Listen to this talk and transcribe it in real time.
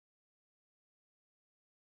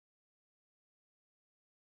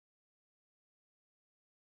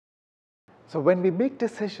So when we make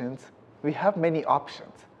decisions, we have many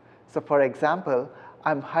options. So for example,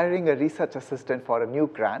 I'm hiring a research assistant for a new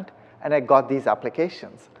grant, and I got these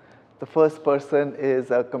applications. The first person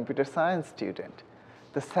is a computer science student.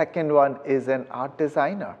 The second one is an art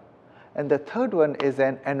designer. And the third one is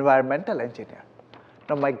an environmental engineer.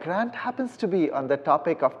 Now my grant happens to be on the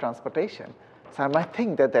topic of transportation, so I might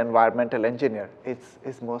think that the environmental engineer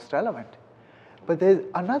is most relevant. But there's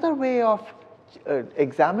another way of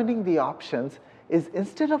examining the options is,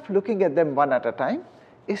 instead of looking at them one at a time,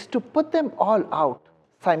 is to put them all out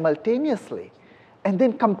simultaneously and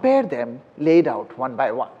then compare them laid out one by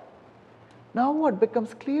one. Now what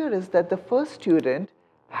becomes clear is that the first student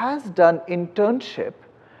has done internship,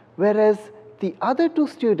 whereas the other two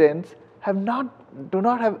students do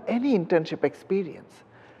not have any internship experience.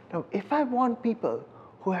 Now, if I want people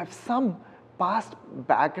who have some past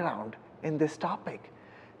background in this topic,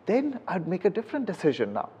 then I'd make a different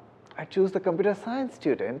decision now. I choose the computer science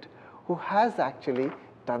student who has actually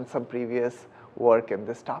done some previous work in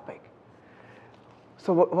this topic.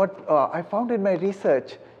 So what I found in my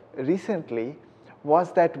research recently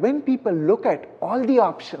was that when people look at all the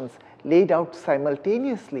options laid out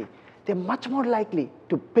simultaneously, they're much more likely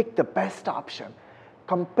to pick the best option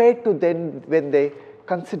compared to then when they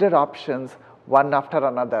consider options one after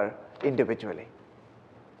another individually.